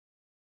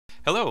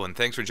Hello, and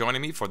thanks for joining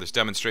me for this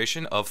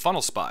demonstration of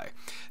FunnelSpy.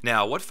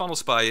 Now, what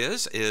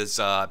FunnelSpy is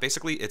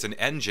basically it's an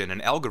engine, an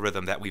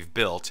algorithm that we've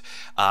built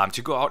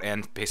to go out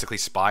and basically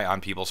spy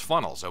on people's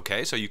funnels,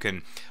 okay? So you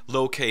can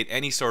locate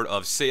any sort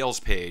of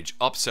sales page,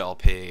 upsell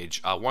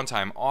page,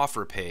 one-time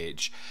offer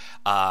page,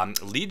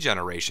 lead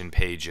generation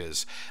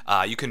pages.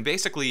 You can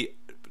basically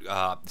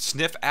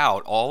sniff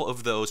out all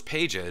of those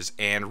pages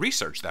and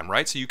research them,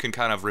 right? So you can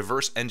kind of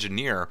reverse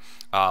engineer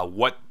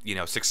what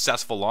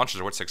successful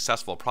launches or what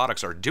successful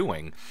products are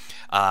doing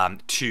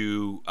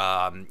to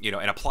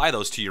and apply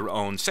those to your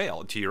own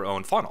to your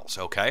own funnels.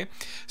 Okay,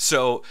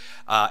 so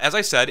as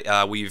I said,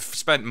 we've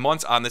spent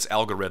months on this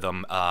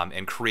algorithm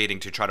and creating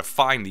to try to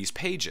find these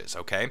pages.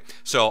 Okay,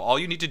 so all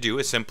you need to do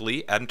is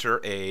simply enter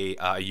a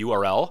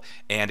URL,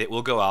 and it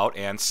will go out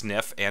and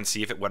sniff and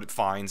see what it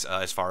finds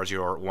as far as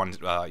your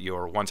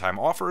one-time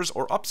offers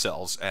or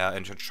upsells,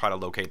 and to try to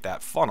locate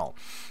that funnel.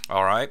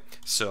 All right,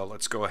 so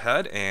let's go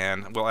ahead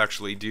and we'll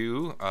actually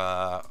do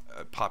a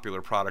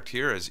popular product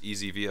here is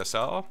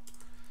easyvsl.com.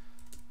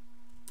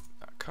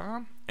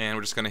 And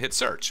we're just going to hit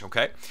search,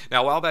 okay?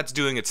 Now, while that's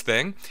doing its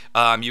thing,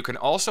 you can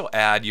also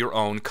add your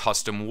own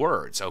custom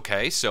words,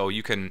 okay? So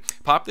you can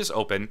pop this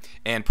open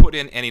and put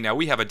in any. Now,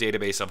 we have a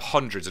database of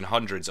hundreds and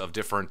hundreds of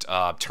different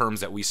terms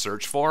that we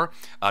search for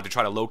to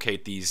try to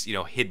locate these,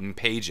 hidden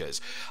pages.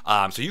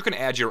 So you can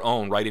add your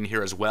own right in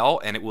here as well,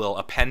 and it will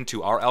append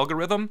to our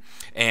algorithm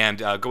and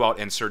go out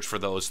and search for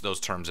those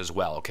terms as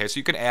well, okay? So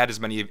you can add as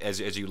many as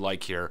you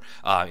like here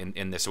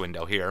in this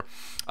window here.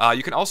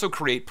 You can also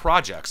create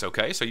projects,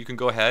 okay? So you can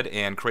go ahead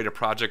and create a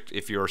project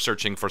if you're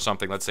searching for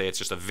something. Let's say it's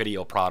just a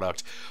video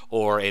product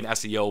or an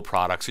SEO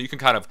product. So you can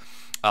kind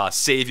of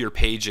save your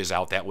pages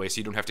out that way, so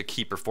you don't have to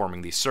keep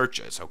performing these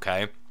searches,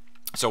 okay?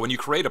 So when you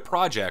create a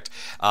project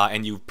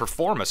and you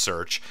perform a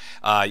search,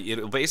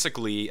 it'll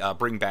basically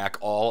bring back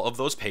all of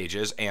those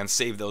pages and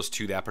save those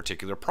to that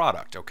particular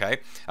product, okay?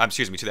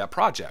 Excuse me, to that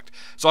project.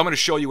 So I'm going to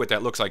show you what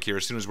that looks like here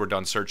as soon as we're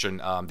done searching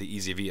the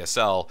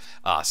EasyVSL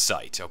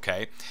site,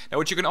 okay? Now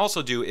what you can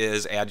also do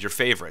is add your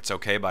favorites,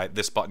 okay? By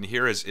this button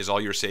here is all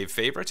your saved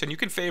favorites, and you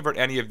can favorite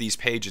any of these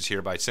pages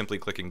here by simply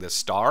clicking this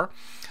star,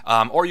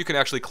 or you can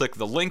actually click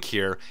the link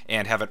here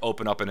and have it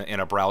open up in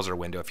a browser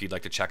window if you'd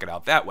like to check it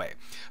out that way.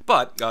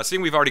 But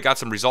seeing we've already got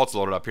some results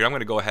loaded up here, I'm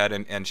going to go ahead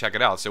and check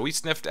it out. So we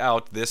sniffed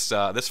out this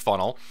this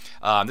funnel.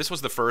 This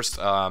was the first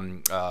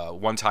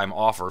one-time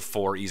offer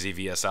for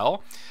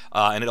EasyVSL,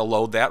 and it'll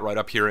load that right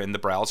up here in the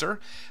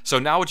browser. So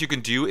now what you can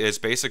do is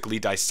basically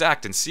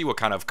dissect and see what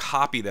kind of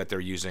copy that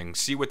they're using,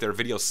 see what their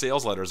video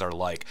sales letters are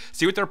like,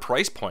 see what their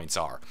price points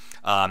are.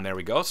 There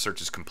we go. Search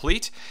is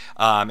complete,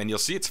 and you'll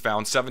see it's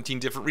found 17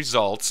 different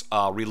results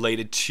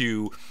related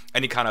to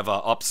any kind of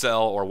a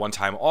upsell or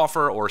one-time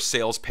offer or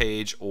sales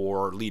page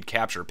or lead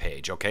capture page.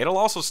 Okay, it'll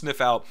also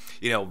sniff out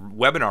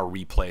webinar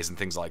replays and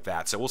things like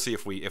that. So we'll see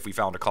if we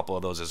found a couple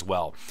of those as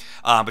well.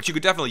 But you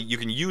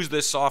can use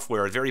this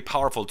software, very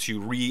powerful,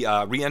 to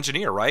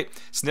re-engineer, right?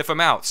 Sniff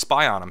them out,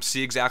 spy on them,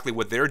 see exactly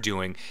what they're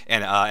doing,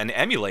 and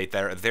emulate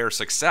their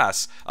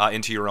success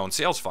into your own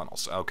sales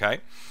funnels. Okay.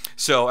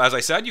 So as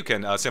I said, you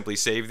can simply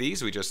save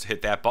these. We just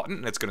hit that button,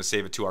 and it's going to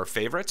save it to our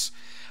favorites.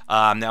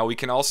 Now we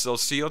can also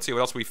see, let's see what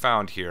else we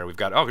found here. We've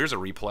got, here's a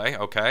replay,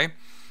 okay.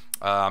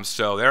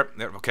 So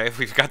okay,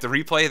 we've got the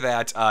replay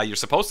that you're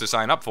supposed to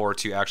sign up for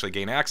to actually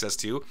gain access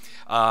to,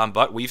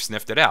 but we've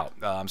sniffed it out.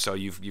 So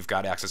you've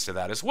got access to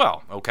that as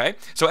well, okay.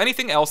 So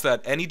anything else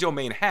that any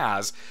domain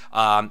has,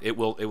 it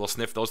will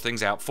sniff those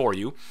things out for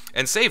you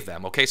and save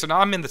them, okay. So now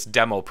I'm in this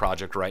demo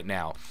project right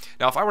now.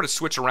 Now if I were to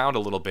switch around a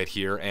little bit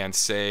here and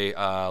say,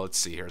 let's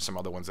see here, some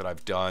other ones that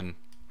I've done,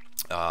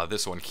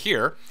 this one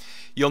here,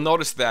 you'll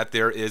notice that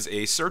there is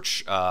a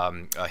search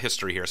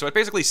history here. So it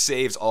basically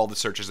saves all the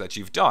searches that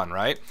you've done,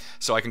 right?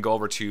 So I can go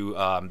over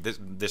to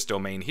this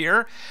domain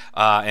here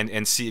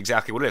and see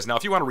exactly what it is. Now,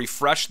 if you want to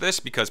refresh this,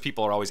 because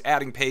people are always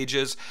adding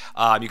pages,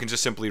 you can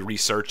just simply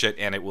research it,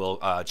 and it will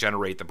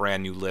generate the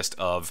brand new list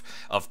of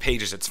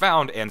pages it's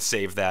found and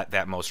save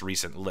that most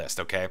recent list,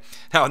 okay?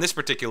 Now, in this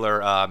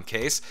particular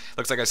case,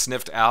 looks like I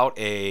sniffed out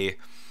a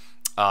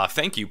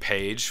thank you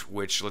page,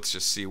 which let's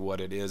just see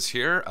what it is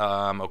here.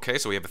 Okay,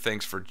 so we have a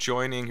thanks for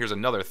joining. Here's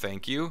another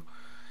thank you,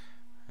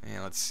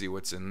 and let's see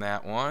what's in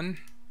that one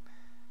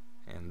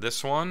and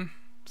this one.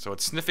 So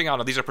it's sniffing out.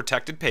 Now, these are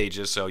protected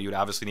pages, so you'd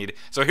obviously need.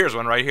 So here's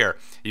one right here.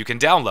 You can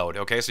download.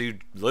 Okay, so you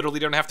literally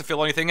don't have to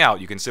fill anything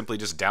out. You can simply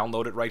just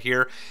download it right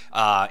here,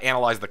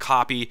 analyze the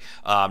copy,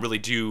 really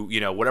do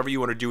whatever you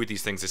want to do with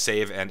these things to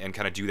save and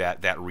kind of do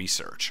that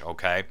research.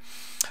 Okay.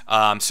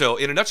 So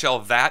in a nutshell,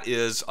 that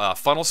is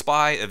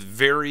FunnelSpy, a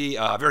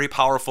very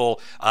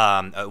powerful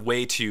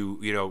way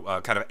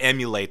to kind of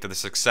emulate the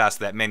success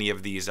that many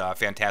of these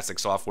fantastic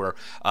software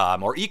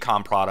or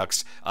e-com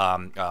products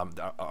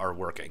are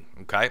working.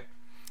 Okay,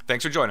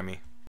 thanks for joining me.